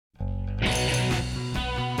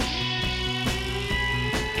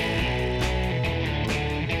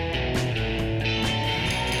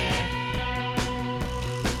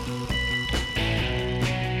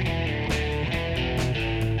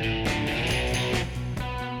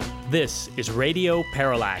This is Radio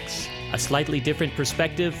Parallax, a slightly different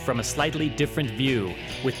perspective from a slightly different view,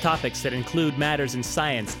 with topics that include matters in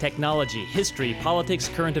science, technology, history, politics,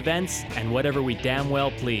 current events, and whatever we damn well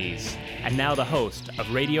please. And now the host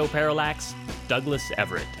of Radio Parallax, Douglas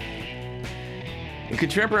Everett. In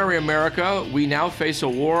contemporary America, we now face a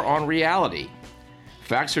war on reality.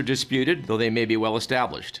 Facts are disputed, though they may be well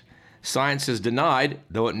established. Science is denied,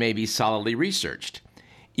 though it may be solidly researched.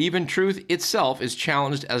 Even truth itself is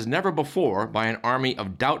challenged as never before by an army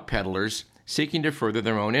of doubt peddlers seeking to further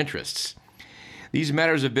their own interests. These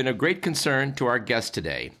matters have been of great concern to our guest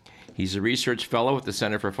today. He's a research fellow at the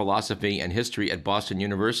Center for Philosophy and History at Boston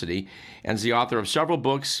University and is the author of several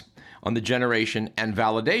books on the generation and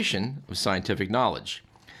validation of scientific knowledge.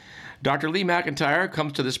 Dr. Lee McIntyre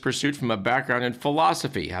comes to this pursuit from a background in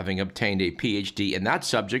philosophy, having obtained a PhD in that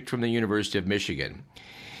subject from the University of Michigan.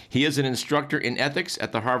 He is an instructor in ethics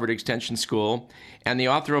at the Harvard Extension School and the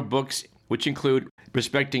author of books which include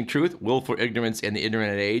Respecting Truth, Willful Ignorance in the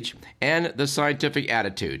Internet Age, and The Scientific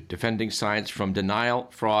Attitude, Defending Science from Denial,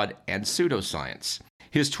 Fraud, and Pseudoscience.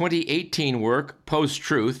 His 2018 work,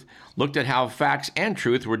 Post-Truth, looked at how facts and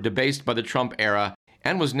truth were debased by the Trump era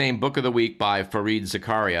and was named Book of the Week by Fareed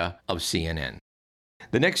Zakaria of CNN.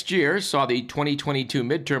 The next year saw the 2022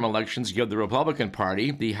 midterm elections give the Republican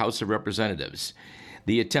Party the House of Representatives.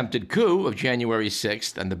 The attempted coup of January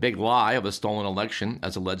 6th and the big lie of a stolen election,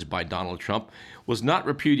 as alleged by Donald Trump, was not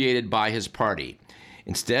repudiated by his party.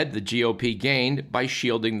 Instead, the GOP gained by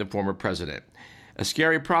shielding the former president. A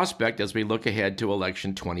scary prospect as we look ahead to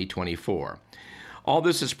election 2024. All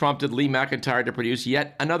this has prompted Lee McIntyre to produce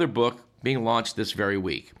yet another book being launched this very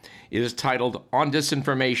week. It is titled On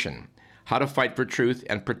Disinformation: How to Fight for Truth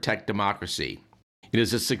and Protect Democracy. It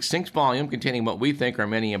is a succinct volume containing what we think are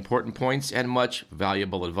many important points and much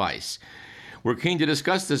valuable advice. We're keen to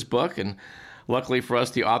discuss this book, and luckily for us,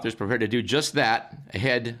 the author is prepared to do just that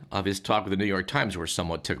ahead of his talk with the New York Times, we're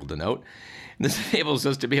somewhat tickled to note. And this enables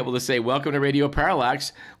us to be able to say, welcome to Radio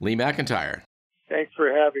Parallax, Lee McIntyre. Thanks for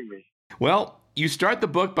having me. Well, you start the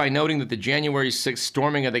book by noting that the January 6th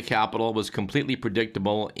storming of the Capitol was completely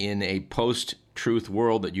predictable in a post-truth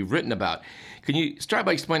world that you've written about. Can you start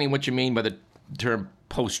by explaining what you mean by the term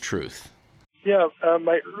post-truth? Yeah,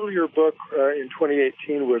 my earlier book in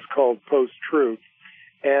 2018 was called Post-Truth,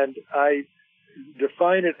 and I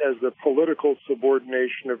define it as the political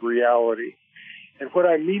subordination of reality. And what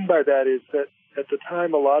I mean by that is that at the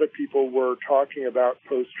time, a lot of people were talking about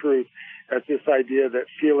post-truth as this idea that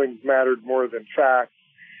feelings mattered more than facts,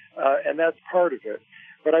 and that's part of it.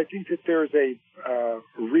 But I think that there's a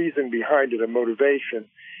reason behind it, a motivation,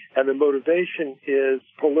 and the motivation is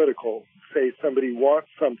political. Say somebody wants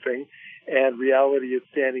something and reality is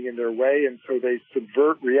standing in their way, and so they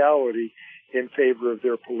subvert reality in favor of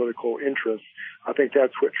their political interests. I think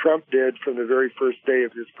that's what Trump did from the very first day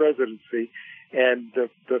of his presidency, and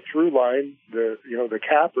the through line, the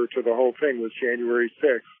capper to the whole thing was January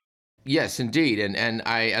 6th. Yes, indeed. And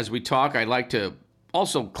as we talk, I'd like to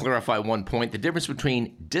also clarify one point, the difference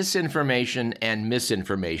between disinformation and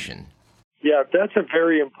misinformation. Yeah, that's a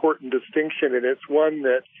very important distinction, and it's one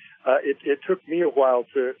that it took me a while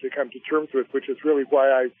to come to terms with, which is really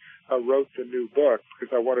why I wrote the new book,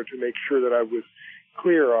 because I wanted to make sure that I was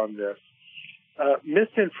clear on this.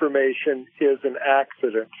 Misinformation is an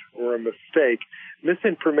accident or a mistake.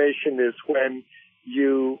 Misinformation is when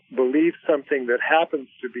you believe something that happens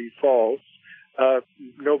to be false.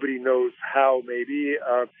 Nobody knows how, maybe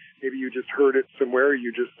you just heard it somewhere,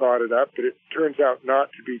 you just thought it up, but it turns out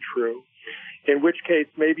not to be true, in which case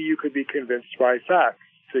maybe you could be convinced by facts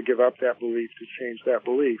to give up that belief, to change that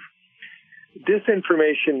belief.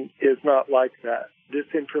 Disinformation is not like that.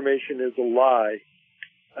 Disinformation is a lie.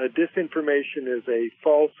 Disinformation is a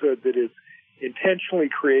falsehood that is intentionally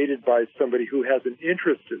created by somebody who has an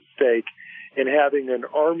interest at stake in having an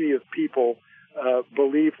army of people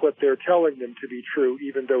believe what they're telling them to be true,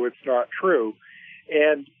 even though it's not true.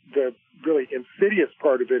 And the really insidious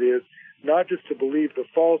part of it is not just to believe the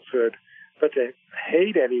falsehood, but to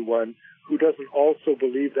hate anyone who doesn't also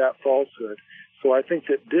believe that falsehood. So I think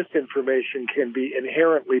that disinformation can be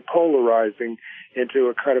inherently polarizing into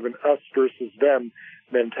a kind of an us versus them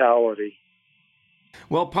mentality.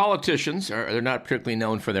 Well, politicians they're not particularly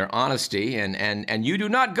known for their honesty, and you do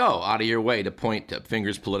not go out of your way to point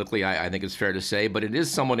fingers politically, I think it's fair to say, but it is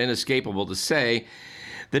somewhat inescapable to say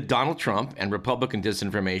that Donald Trump and Republican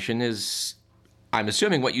disinformation is, I'm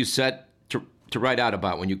assuming, what you set to write out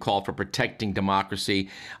about when you call for protecting democracy.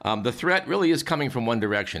 The threat really is coming from one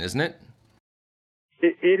direction, isn't it?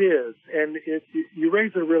 It is, and you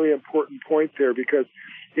raise a really important point there, because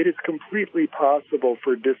it is completely possible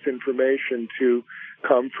for disinformation to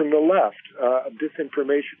come from the left.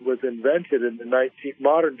 Disinformation was invented in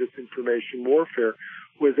modern disinformation warfare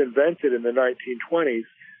was invented in the 1920s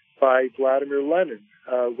by Vladimir Lenin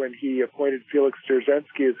when he appointed Felix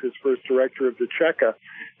Dzerzhinsky as his first director of the Cheka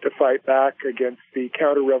to fight back against the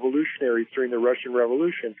counter-revolutionaries during the Russian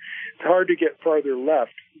Revolution. It's hard to get farther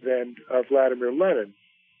left than Vladimir Lenin.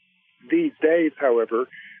 These days, however,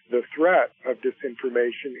 the threat of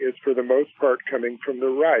disinformation is for the most part coming from the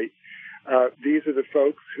right. These are the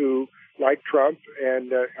folks who, like Trump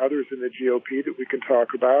and others in the GOP that we can talk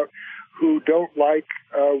about, who don't like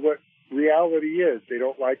what reality is. They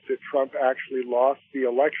don't like that Trump actually lost the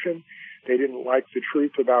election. They didn't like the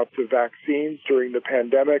truth about the vaccines during the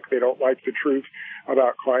pandemic. They don't like the truth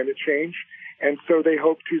about climate change. And so they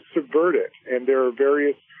hope to subvert it. And there are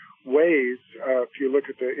various ways, if you look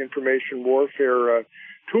at the information warfare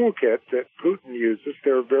toolkit that Putin uses,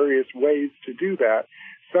 there are various ways to do that,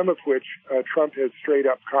 some of which Trump has straight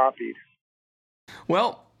up copied.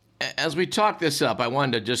 Well, as we talk this up, I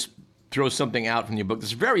wanted to just throw something out from your book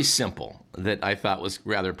that's very simple that I thought was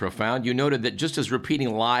rather profound. You noted that just as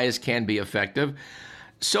repeating lies can be effective,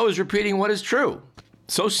 so is repeating what is true.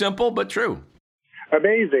 So simple, but true.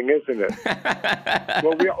 Amazing, isn't it?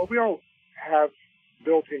 Well, we all have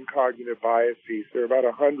built-in cognitive biases. There are about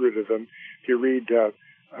 100 of them. If you read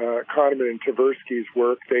Kahneman and Tversky's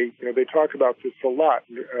work, they talk about this a lot.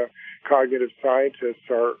 Cognitive scientists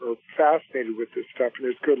are fascinated with this stuff, and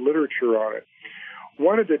there's good literature on it.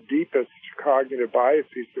 One of the deepest cognitive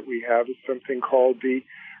biases that we have is something called the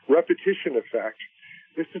repetition effect.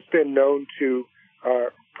 This has been known to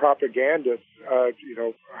propagandists, I'm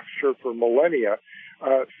sure for millennia,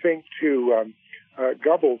 think to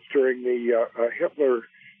Goebbels during the Hitler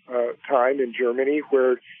time in Germany,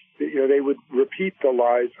 where they would repeat the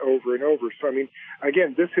lies over and over. So,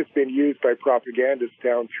 again, this has been used by propagandists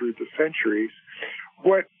down through the centuries.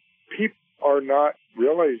 What people are not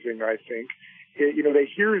realizing, I think, they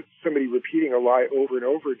hear somebody repeating a lie over and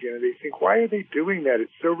over again, and they think, why are they doing that?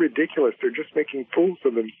 It's so ridiculous. They're just making fools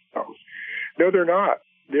of themselves. No, they're not.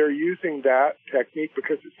 They're using that technique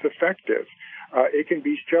because it's effective. It can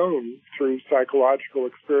be shown through psychological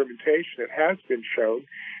experimentation. It has been shown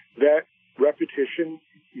that repetition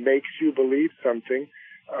makes you believe something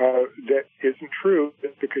that isn't true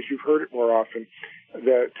because you've heard it more often.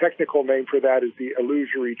 The technical name for that is the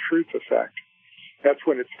illusory truth effect. That's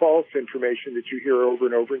when it's false information that you hear over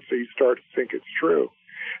and over, and so you start to think it's true.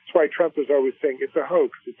 That's why Trump is always saying it's a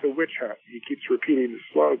hoax, it's a witch hunt. He keeps repeating the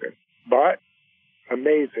slogan. But,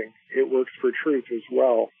 amazing, it works for truth as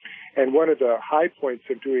well. And one of the high points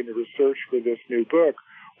of doing the research for this new book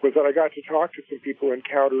was that I got to talk to some people in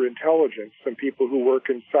counterintelligence, some people who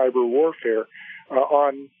work in cyber warfare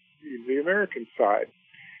on the American side.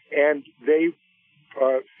 And they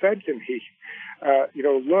said to me,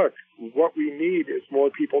 look, what we need is more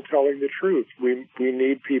people telling the truth. We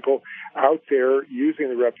need people out there using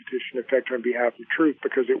the repetition effect on behalf of truth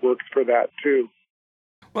because it works for that too.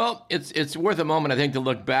 Well, it's worth a moment, I think, to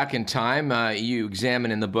look back in time. You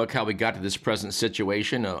examine in the book how we got to this present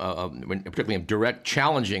situation, particularly of direct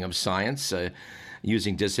challenging of science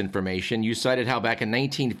using disinformation. You cited how back in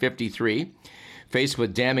 1953, faced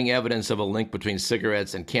with damning evidence of a link between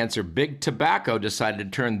cigarettes and cancer, Big Tobacco decided to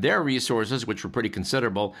turn their resources, which were pretty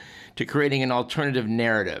considerable, to creating an alternative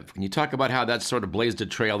narrative. Can you talk about how that sort of blazed a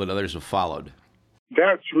trail that others have followed?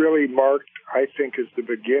 That's really marked, I think, as the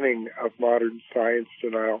beginning of modern science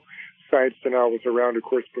denial. Science denial was around, of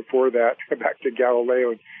course, before that, back to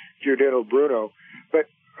Galileo and Giordano Bruno. But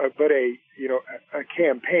a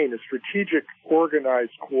campaign, a strategic,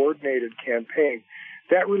 organized, coordinated campaign,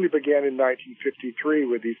 that really began in 1953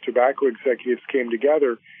 when these tobacco executives came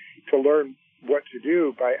together to learn what to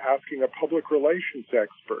do by asking a public relations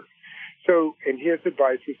expert. So, and his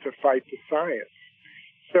advice was to fight the science.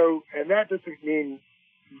 So, and that doesn't mean,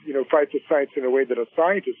 fight the science in a way that a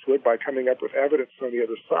scientist would by coming up with evidence on the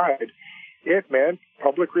other side. It meant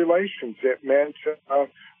public relations. It meant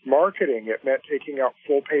marketing. It meant taking out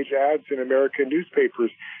full-page ads in American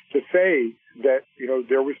newspapers to say that,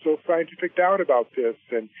 there was still scientific doubt about this,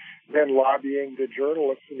 and then lobbying the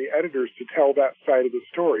journalists and the editors to tell that side of the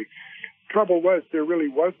story. Trouble was, there really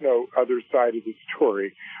was no other side of the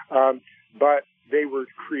story, but they were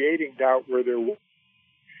creating doubt where there was,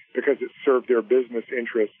 because it served their business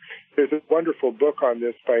interests. There's a wonderful book on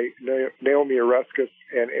this by Naomi Oreskes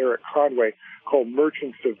and Eric Conway called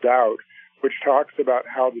Merchants of Doubt, which talks about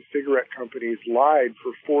how the cigarette companies lied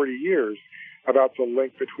for 40 years about the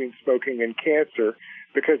link between smoking and cancer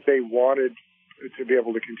because they wanted to be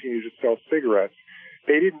able to continue to sell cigarettes.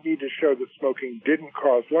 They didn't need to show that smoking didn't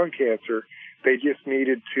cause lung cancer. They just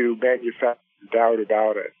needed to manufacture doubt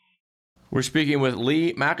about it. We're speaking with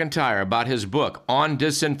Lee McIntyre about his book, On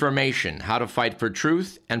Disinformation, How to Fight for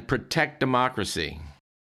Truth and Protect Democracy.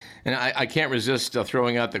 And I can't resist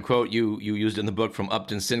throwing out the quote you used in the book from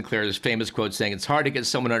Upton Sinclair's famous quote saying, it's hard to get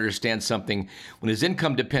someone to understand something when his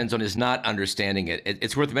income depends on his not understanding it.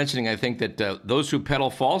 It's worth mentioning, I think, that those who peddle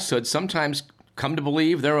falsehood sometimes come to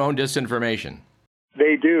believe their own disinformation.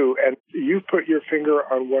 They do, and you put your finger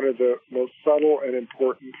on one of the most subtle and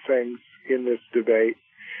important things in this debate.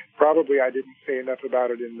 Probably I didn't say enough about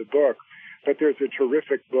it in the book, but there's a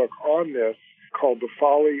terrific book on this called The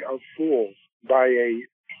Folly of Fools by a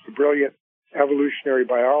brilliant evolutionary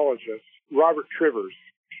biologist, Robert Trivers,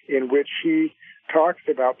 in which he talks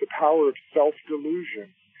about the power of self-delusion.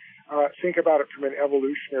 Think about it from an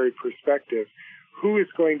evolutionary perspective. Who is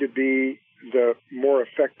going to be the more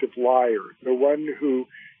effective liar? The one who,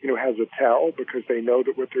 has a tell because they know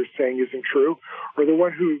that what they're saying isn't true, or the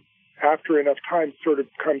one who, after enough time, sort of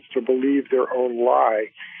comes to believe their own lie?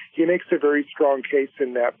 He makes a very strong case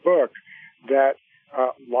in that book that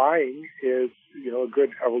lying is, a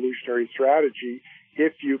good evolutionary strategy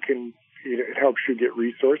if you can, it helps you get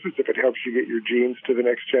resources, if it helps you get your genes to the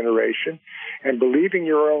next generation. And believing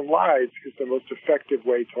your own lies is the most effective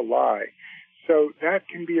way to lie. So that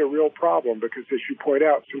can be a real problem because, as you point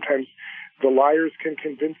out, sometimes the liars can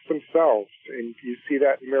convince themselves. And you see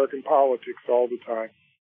that in American politics all the time.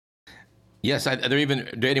 Yes, they're even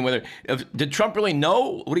debating whether did Trump really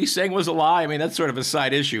know what he's saying was a lie? I mean, that's sort of a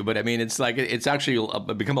side issue, but I mean, it's like it's actually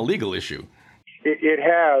become a legal issue. It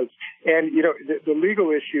has, and the legal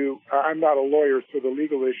issue. I'm not a lawyer, so the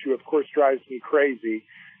legal issue, of course, drives me crazy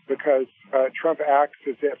because Trump acts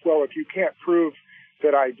as if, well, if you can't prove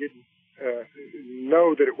that I didn't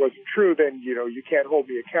know that it wasn't true, then you can't hold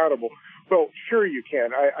me accountable. Well, sure you can.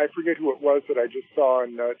 I forget who it was that I just saw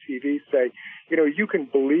on TV say, you can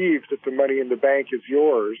believe that the money in the bank is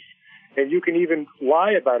yours, and you can even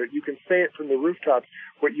lie about it. You can say it from the rooftops.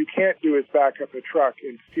 What you can't do is back up a truck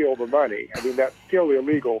and steal the money. I mean, that's still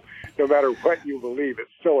illegal. No matter what you believe,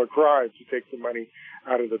 it's still a crime to take the money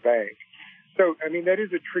out of the bank. So, I mean, that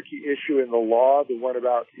is a tricky issue in the law, the one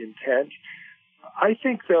about intent. I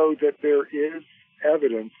think, though, that there is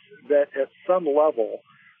evidence that at some level,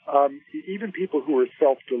 even people who are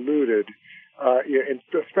self-deluded, and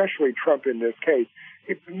especially Trump in this case,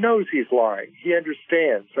 he knows he's lying. He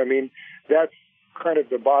understands. I mean, that's kind of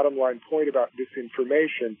the bottom line point about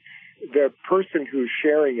disinformation. The person who's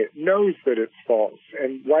sharing it knows that it's false.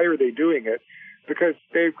 And why are they doing it? Because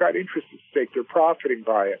they've got interest at stake. They're profiting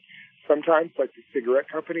by it. Sometimes, like the cigarette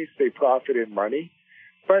companies, they profit in money.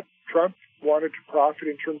 But Trump wanted to profit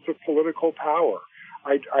in terms of political power.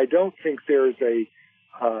 I don't think there's a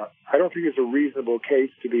reasonable case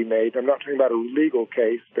to be made. I'm not talking about a legal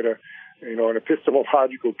case, but an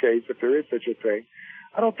epistemological case, if there is such a thing.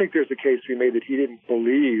 I don't think there's a case to be made that he didn't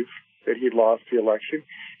believe that he'd lost the election.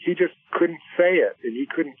 He just couldn't say it, and he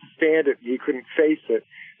couldn't stand it, and he couldn't face it,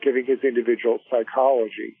 given his individual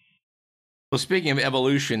psychology. Well, speaking of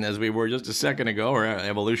evolution, as we were just a second ago, or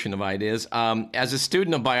evolution of ideas, as a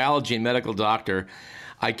student of biology and medical doctor,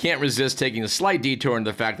 I can't resist taking a slight detour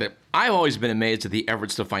into the fact that I've always been amazed at the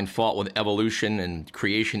efforts to find fault with evolution and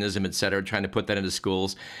creationism, et cetera, trying to put that into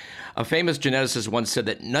schools. A famous geneticist once said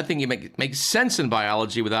that nothing makes sense in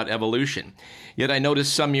biology without evolution. Yet I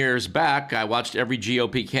noticed some years back, I watched every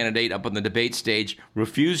GOP candidate up on the debate stage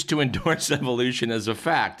refuse to endorse evolution as a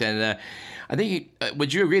fact. And I think,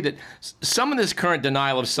 would you agree that some of this current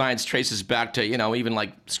denial of science traces back to, even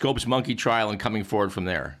like Scopes monkey trial and coming forward from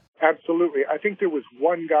there? Absolutely. I think there was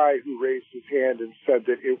one guy who raised his hand and said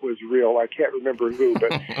that it was real. I can't remember who,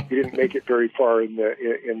 but he didn't make it very far in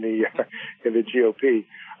the GOP.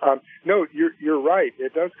 No, you're right.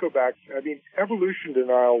 It does go back. I mean, evolution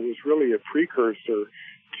denial was really a precursor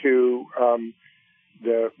to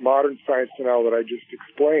the modern science denial that I just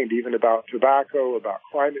explained, even about tobacco, about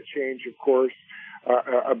climate change, of course.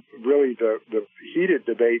 Really the heated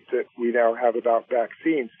debate that we now have about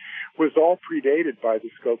vaccines was all predated by the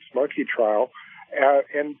Scopes monkey trial.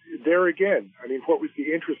 And there again, I mean, what was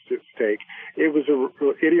the interest at stake? It was an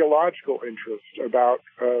ideological interest about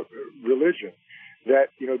religion, that,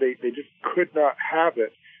 they just could not have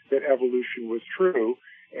it that evolution was true.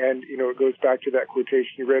 And, it goes back to that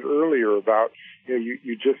quotation you read earlier about,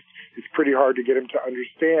 you just, it's pretty hard to get them to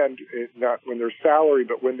understand, not when they're salary,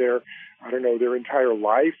 but when they're, their entire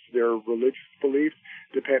life, their religious beliefs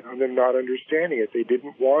depend on them not understanding it. They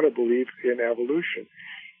didn't want to believe in evolution.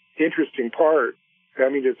 Interesting part, I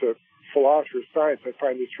mean, it's a philosopher of science, I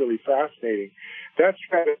find this really fascinating. That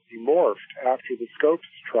strategy morphed after the Scopes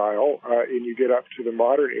trial, and you get up to the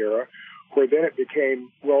modern era, where then it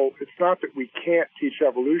became, well, it's not that we can't teach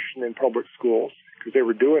evolution in public schools, because they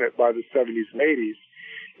were doing it by the 70s and 80s.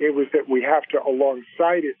 It was that we have to,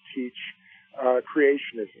 alongside it, teach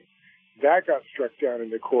creationism. That got struck down in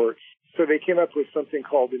the courts. So they came up with something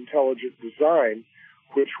called intelligent design,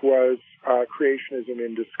 which was creationism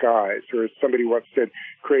in disguise, or as somebody once said,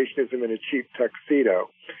 creationism in a cheap tuxedo,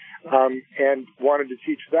 and wanted to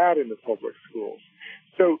teach that in the public schools.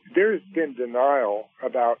 So there's been denial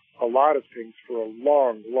about a lot of things for a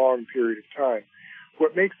long, long period of time.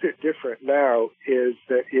 What makes it different now is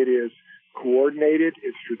that it is coordinated,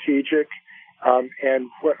 it's strategic, and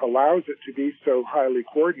what allows it to be so highly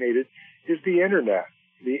coordinated is the Internet.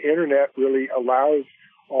 The Internet really allows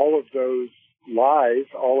all of those lies,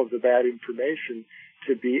 all of the bad information,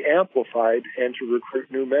 to be amplified and to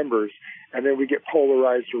recruit new members, and then we get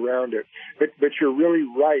polarized around it. But you're really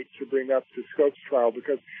right to bring up the Scopes trial,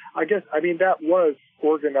 because that was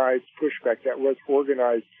organized pushback, that was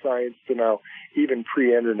organized science denial, even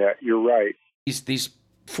pre-internet. You're right. These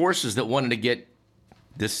forces that wanted to get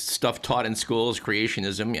this stuff taught in schools,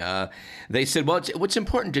 creationism, they said, well, what's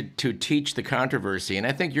important to teach the controversy. And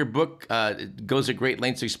I think your book goes at great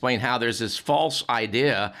lengths to explain how there's this false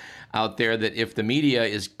idea out there that if the media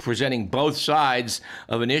is presenting both sides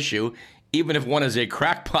of an issue, even if one is a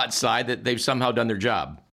crackpot side, that they've somehow done their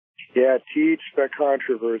job. Yeah, teach the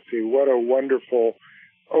controversy. What a wonderful,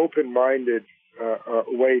 open-minded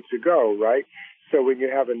way to go, right? So when you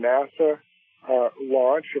have a NASA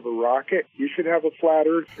launch of a rocket, you should have a flat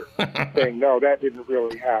earther saying, no, that didn't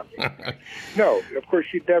really happen. No, of course,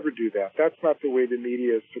 you'd never do that. That's not the way the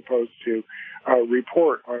media is supposed to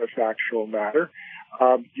report on a factual matter.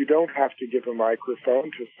 You don't have to give a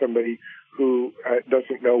microphone to somebody who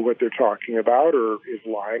doesn't know what they're talking about or is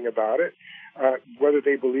lying about it. Whether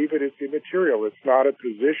they believe it is immaterial. It's not a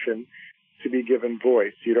position to be given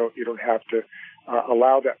voice. You don't have to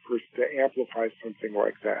allow that person to amplify something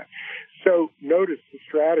like that. So notice the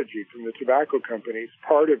strategy from the tobacco companies.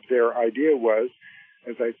 Part of their idea was,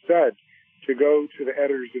 as I said, to go to the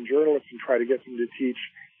editors and journalists and try to get them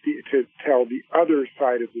to tell the other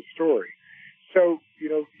side of the story. So,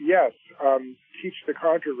 yes, teach the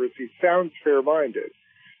controversy sounds fair-minded.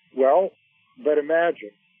 Well, but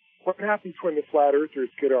imagine, what happens when the flat earthers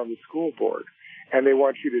get on the school board and they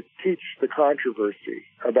want you to teach the controversy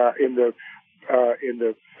about in the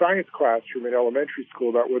science classroom in elementary school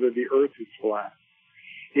about whether the earth is flat?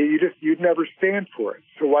 You'd never stand for it.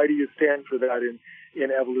 So why do you stand for that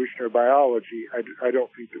in evolutionary biology? I don't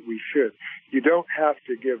think that we should. You don't have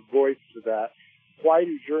to give voice to that. Why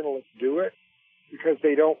do journalists do it? Because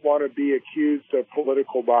they don't want to be accused of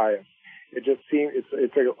political bias. It just seems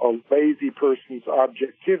it's a lazy person's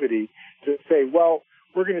objectivity to say, well,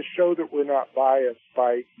 we're going to show that we're not biased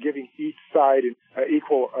by giving each side an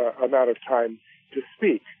equal amount of time to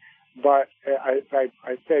speak. But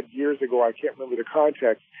I said years ago, I can't remember the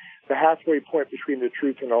context, the halfway point between the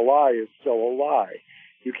truth and a lie is still a lie.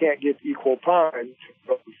 You can't give equal time to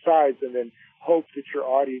both sides and then hope that your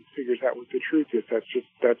audience figures out what the truth is.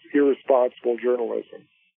 That's irresponsible journalism.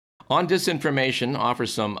 On Disinformation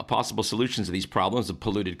offers some possible solutions to these problems of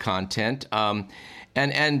polluted content. And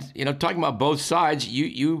talking about both sides,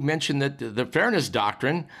 you mentioned that the fairness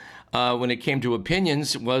doctrine, when it came to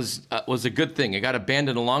opinions, was a good thing. It got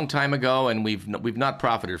abandoned a long time ago, and we've not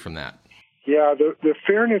profited from that. Yeah, the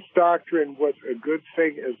fairness doctrine was a good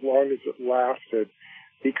thing as long as it lasted,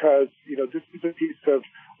 because this is a piece of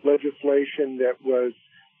legislation that was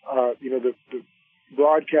the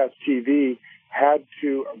broadcast TV had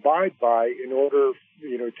to abide by in order,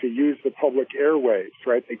 to use the public airwaves,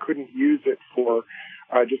 right? They couldn't use it for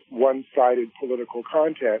just one-sided political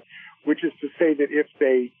content, which is to say that if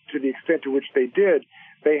they, to the extent to which they did,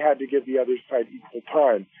 they had to give the other side equal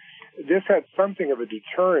time. This had something of a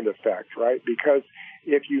deterrent effect, right? Because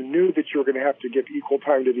if you knew that you were going to have to give equal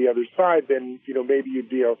time to the other side, then, maybe you'd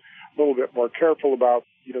be a little bit more careful about,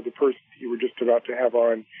 the person you were just about to have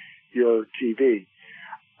on your TV.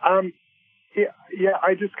 Yeah,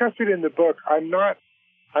 I discussed it in the book. I'm not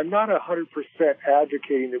 100%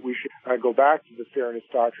 advocating that we should go back to the fairness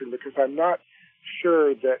doctrine, because I'm not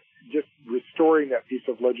sure that just restoring that piece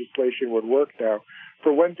of legislation would work now.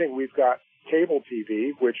 For one thing, we've got cable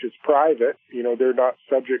TV, which is private. They're not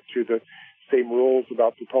subject to the same rules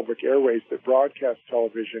about the public airways that broadcast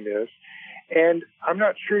television is. And I'm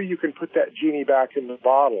not sure you can put that genie back in the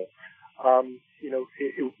bottle.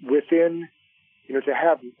 To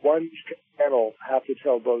have one channel have to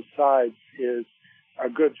tell both sides is a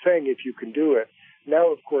good thing if you can do it.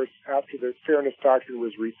 Now, of course, after the fairness doctrine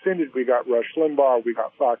was rescinded, we got Rush Limbaugh, we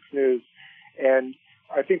got Fox News, and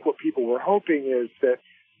I think what people were hoping is that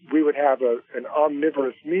we would have an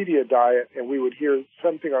omnivorous media diet, and we would hear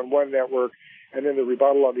something on one network and then the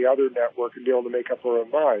rebuttal on the other network and be able to make up our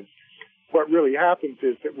own minds. What really happens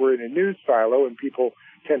is that we're in a news silo, and people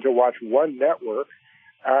tend to watch one network,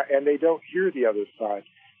 and they don't hear the other side.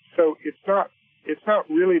 So it's not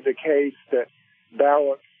really the case that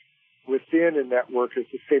balance within a network is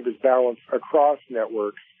the same as balance across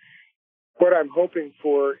networks. What I'm hoping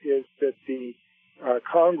for is that the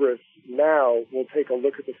Congress now will take a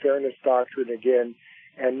look at the fairness doctrine again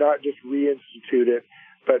and not just reinstitute it,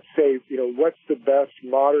 but say, what's the best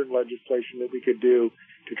modern legislation that we could do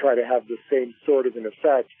to try to have the same sort of an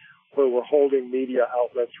effect where we're holding media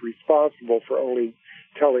outlets responsible for only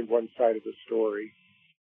telling one side of the story.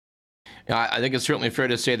 I think it's certainly fair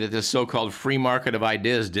to say that this so-called free market of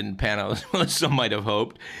ideas didn't pan out as some might have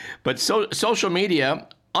hoped. But social media,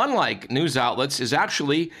 unlike news outlets, is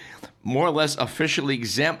actually more or less officially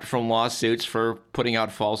exempt from lawsuits for putting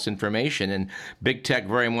out false information. And big tech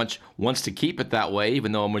very much wants to keep it that way,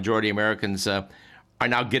 even though a majority of Americans are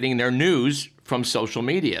now getting their news from social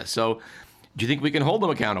media. So do you think we can hold them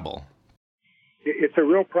accountable? It's a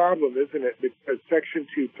real problem, isn't it? Because Section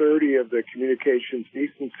 230 of the Communications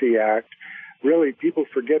Decency Act, really people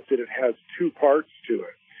forget that it has two parts to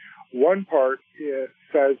it. One part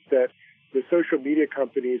says that the social media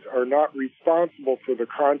companies are not responsible for the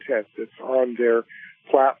content that's on their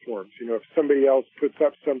platforms. If somebody else puts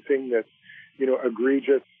up something that's,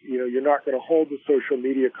 egregious, you're not going to hold the social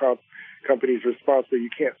media companies responsible. You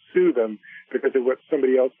can't sue them because of what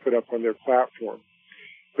somebody else put up on their platform.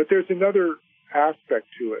 But there's another aspect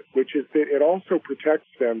to it, which is that it also protects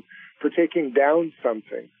them for taking down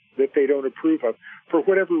something that they don't approve of for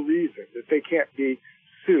whatever reason, that they can't be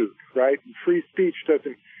sued, right? And free speech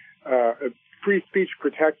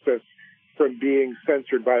protects us from being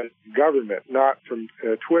censored by the government, not from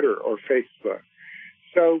Twitter or Facebook.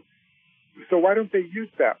 So why don't they use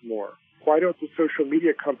that more? Why don't the social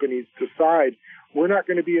media companies decide we're not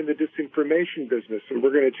going to be in the disinformation business and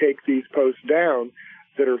we're going to take these posts down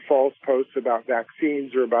that are false posts about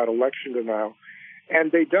vaccines or about election denial?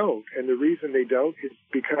 And they don't. And the reason they don't is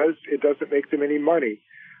because it doesn't make them any money.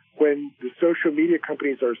 When the social media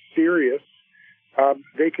companies are serious,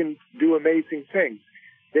 they can do amazing things.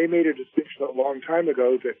 They made a decision a long time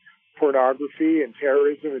ago that pornography and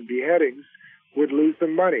terrorism and beheadings would lose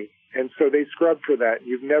them money. And so they scrubbed for that.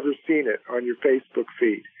 You've never seen it on your Facebook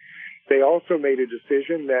feed. They also made a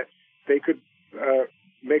decision that they could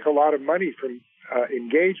make a lot of money from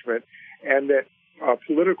engagement, and that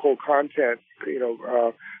political content,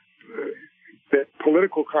 that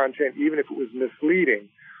political content, even if it was misleading,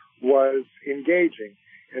 was engaging.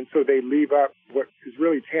 And so they leave up what is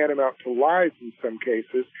really tantamount to lies in some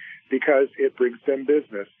cases because it brings them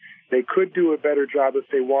business. They could do a better job if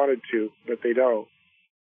they wanted to, but they don't.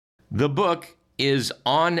 The book is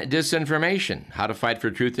On Disinformation, How to Fight for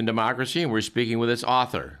Truth and Democracy, and we're speaking with its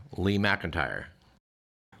author, Lee McIntyre.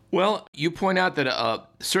 Well, you point out that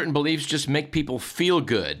certain beliefs just make people feel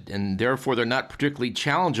good, and therefore they're not particularly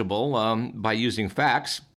challengeable by using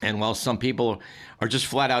facts. And while some people are just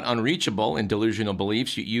flat out unreachable in delusional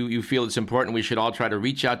beliefs, you feel it's important we should all try to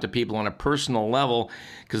reach out to people on a personal level,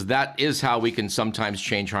 because that is how we can sometimes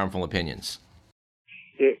change harmful opinions.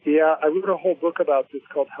 Yeah, I wrote a whole book about this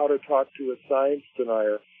called How to Talk to a Science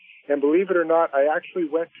Denier. And believe it or not, I actually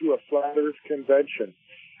went to a Flat Earth convention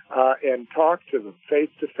and talked to them face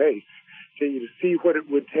to face to see what it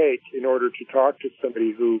would take in order to talk to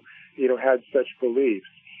somebody who, had such beliefs.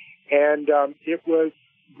 And it was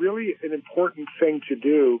really an important thing to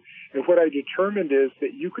do. And what I determined is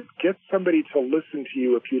that you could get somebody to listen to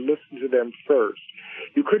you if you listen to them first.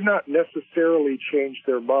 You could not necessarily change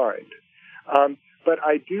their mind. But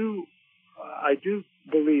I do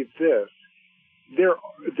believe this.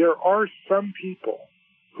 There are some people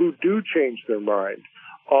who do change their mind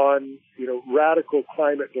on, radical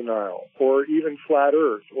climate denial or even flat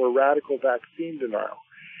Earth or radical vaccine denial.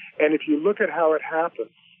 And if you look at how it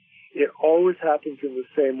happens, it always happens in the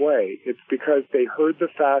same way. It's because they heard the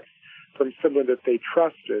facts from someone that they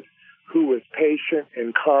trusted who was patient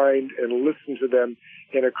and kind and listened to them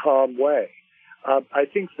in a calm way. I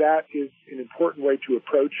think that is an important way to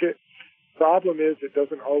approach it. Problem is, it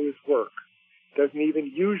doesn't always work. It doesn't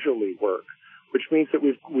even usually work, which means that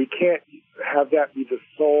we can't have that be the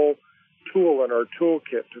sole tool in our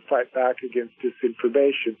toolkit to fight back against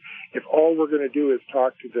disinformation. If all we're going to do is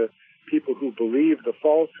talk to the people who believe the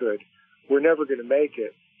falsehood, we're never going to make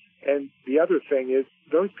it. And the other thing is,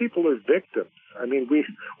 those people are victims. I mean,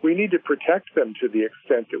 we need to protect them to the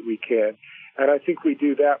extent that we can. And I think we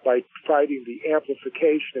do that by fighting the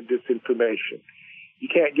amplification of disinformation. You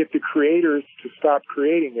can't get the creators to stop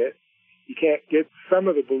creating it. You can't get some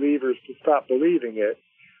of the believers to stop believing it.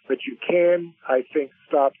 But you can, I think,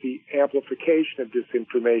 stop the amplification of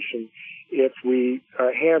disinformation if we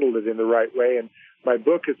handle it in the right way. And my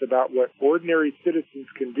book is about what ordinary citizens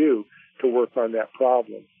can do to work on that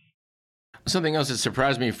problem. Something else that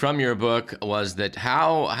surprised me from your book was that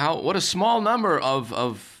what a small number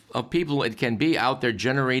of people it can be out there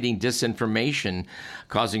generating disinformation,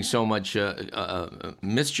 causing so much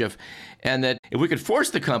mischief, and that if we could force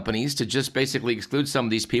the companies to just basically exclude some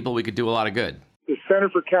of these people, we could do a lot of good. The Center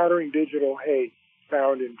for Countering Digital Hate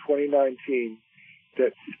found in 2019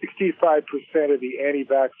 that 65% of the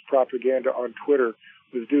anti-vax propaganda on Twitter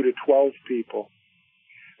was due to 12 people.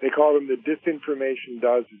 They call them the disinformation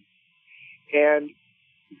dozen. And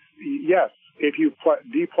yes, if you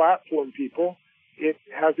deplatform people, it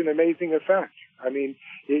has an amazing effect. I mean,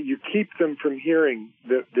 you keep them from hearing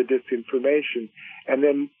the disinformation, and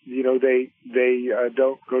then, they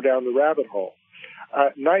don't go down the rabbit hole.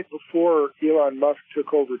 Night before Elon Musk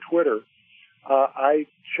took over Twitter, I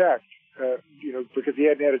checked, because he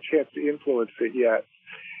hadn't had a chance to influence it yet,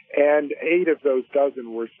 and 8 of those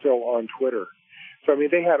dozen were still on Twitter. So, I mean,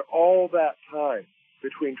 they had all that time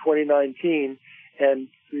between 2019 and,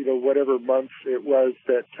 whatever month it was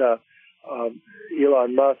that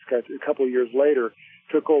Elon Musk, a couple of years later,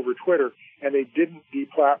 took over Twitter, and they didn't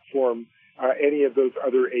deplatform any of those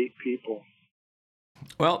other 8 people.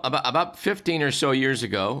 Well, about 15 or so years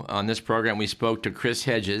ago on this program, we spoke to Chris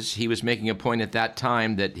Hedges. He was making a point at that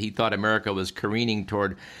time that he thought America was careening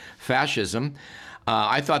toward fascism.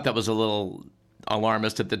 I thought that was a little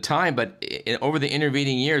alarmist at the time, but over the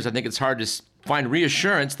intervening years, I think it's hard to find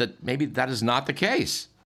reassurance that maybe that is not the case.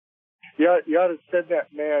 Yeah, you ought to send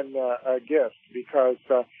that man a gift, because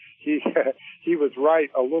he was right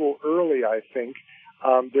a little early, I think.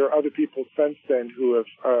 There are other people since then who have,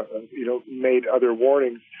 made other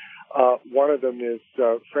warnings. One of them is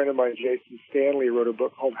a friend of mine, Jason Stanley, wrote a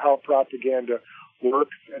book called How Propaganda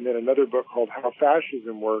Works, and then another book called How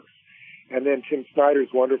Fascism Works, and then Tim Snyder's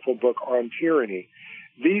wonderful book on tyranny.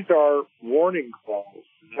 These are warning calls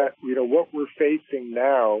that, what we're facing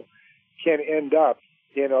now can end up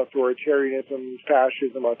in authoritarianism,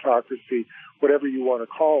 fascism, autocracy, whatever you want to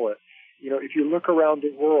call it. If you look around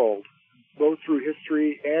the world, both through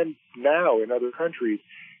history and now in other countries,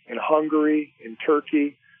 in Hungary, in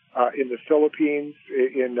Turkey, in the Philippines,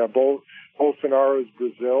 in Bolsonaro's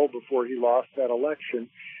Brazil before he lost that election,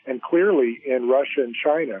 and clearly in Russia and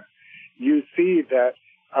China, you see that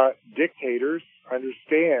dictators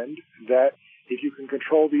understand that if you can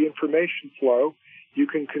control the information flow, you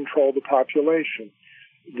can control the population.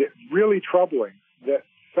 Really troubling that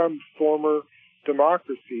some former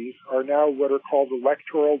democracies are now what are called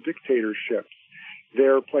electoral dictatorships.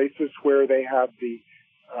 They're places where they have the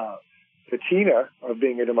patina of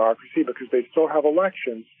being a democracy because they still have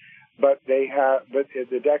elections, but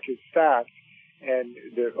the deck is stacked and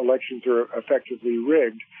the elections are effectively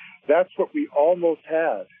rigged. That's what we almost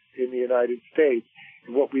had in the United States,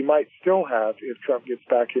 and what we might still have if Trump gets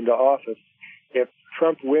back into office. If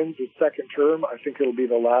Trump wins his second term, I think it'll be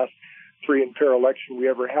the last free and fair election we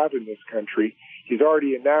ever have in this country. He's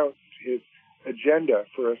already announced his agenda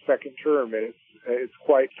for a second term, and it's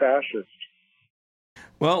quite fascist.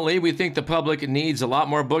 Well, Lee, we think the public needs a lot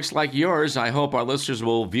more books like yours. I hope our listeners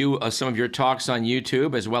will view some of your talks on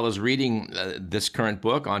YouTube, as well as reading this current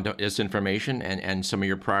book on disinformation and some of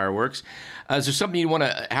your prior works. Is there something you want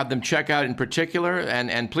to have them check out in particular?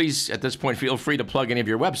 And please, at this point, feel free to plug any of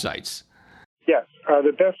your websites. Yes.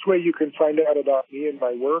 The best way you can find out about me and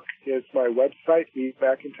my work is my website,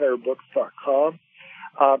 LeeMcIntyreBooks.com.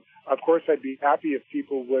 Of course, I'd be happy if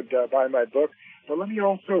people would buy my book. But let me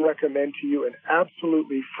also recommend to you an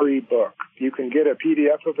absolutely free book. You can get a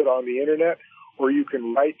PDF of it on the Internet, or you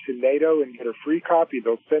can write to NATO and get a free copy.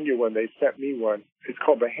 They'll send you one. They sent me one. It's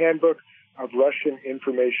called The Handbook of Russian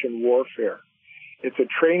Information Warfare. It's a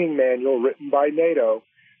training manual written by NATO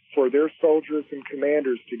for their soldiers and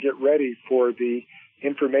commanders to get ready for the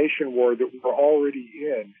information war that we're already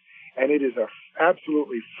in. And it is an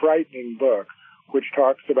absolutely frightening book which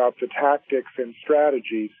talks about the tactics and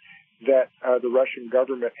strategies that the Russian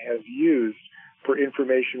government has used for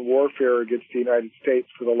information warfare against the United States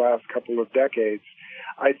for the last couple of decades.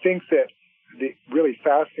 I think that the really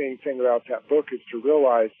fascinating thing about that book is to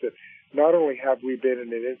realize that not only have we been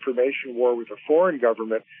in an information war with a foreign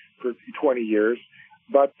government for 20 years,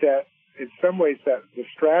 but that in some ways that the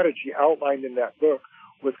strategy outlined in that book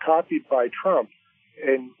was copied by Trump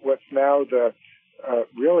in what's now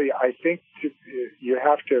really, I think you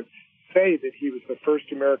have to say that he was the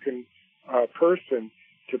first American person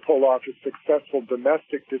to pull off a successful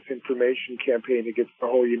domestic disinformation campaign against the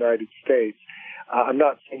whole United States. I'm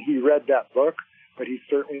not saying he read that book, but he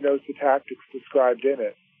certainly knows the tactics described in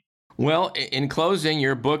it. Well, in closing,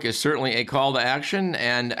 your book is certainly a call to action,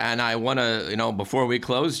 and I want to, before we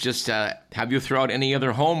close, just have you throw out any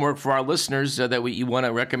other homework for our listeners that you want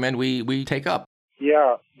to recommend we take up.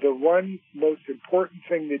 Yeah, the one most important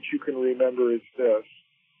thing that you can remember is this.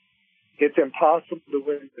 It's impossible to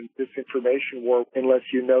win a disinformation war unless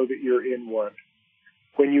you know that you're in one.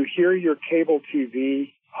 When you hear your cable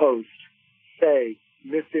TV host say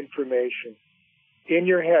misinformation, in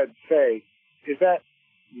your head say, is that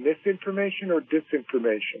misinformation or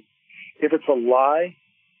disinformation? If it's a lie,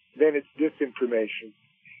 then it's disinformation.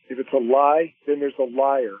 If it's a lie, then there's a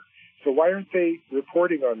liar. So why aren't they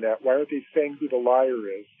reporting on that? Why aren't they saying who the liar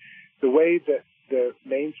is? The way that the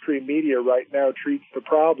mainstream media right now treats the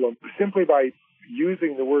problem, simply by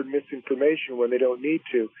using the word misinformation when they don't need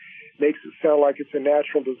to, makes it sound like it's a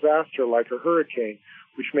natural disaster, like a hurricane,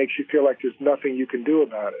 which makes you feel like there's nothing you can do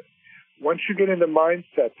about it. Once you get in the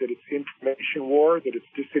mindset that it's information war, that it's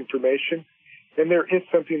disinformation, then there is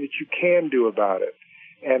something that you can do about it.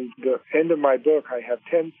 And the end of my book, I have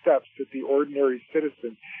 10 steps that the ordinary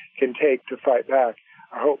citizen can take to fight back.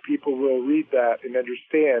 I hope people will read that and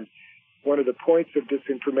understand one of the points of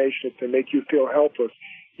disinformation is to make you feel helpless.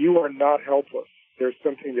 You are not helpless. There's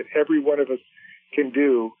something that every one of us can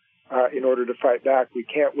do in order to fight back. We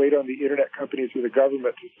can't wait on the internet companies or the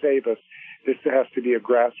government to save us. This has to be a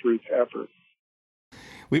grassroots effort.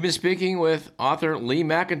 We've been speaking with author Lee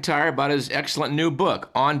McIntyre about his excellent new book,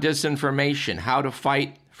 On Disinformation, How to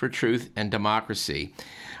Fight for Truth and Democracy.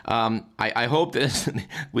 I hope that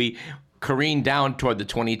we careen down toward the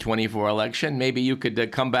 2024 election. Maybe you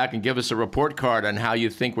could come back and give us a report card on how you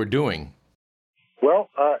think we're doing. Well,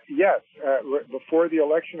 yes. Before the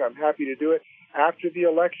election, I'm happy to do it. After the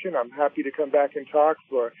election, I'm happy to come back and talk.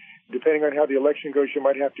 Depending on how the election goes, you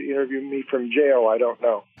might have to interview me from jail. I don't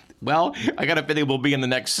know. Well, I got a feeling we'll be in the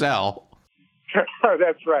next cell.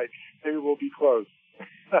 That's right. Maybe we'll be close.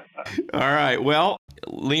 All right. Well,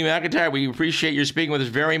 Lee McIntyre, we appreciate your speaking with us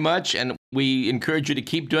very much, and we encourage you to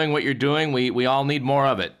keep doing what you're doing. We all need more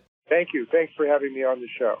of it. Thank you. Thanks for having me on the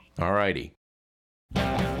show. All righty.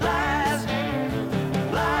 Lies,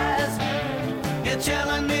 you're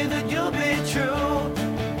telling me that you'll be true.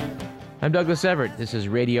 I'm Douglas Everett. This is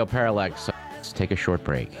Radio Parallax. Let's take a short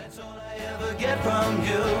break. That's all I ever get from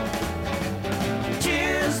you.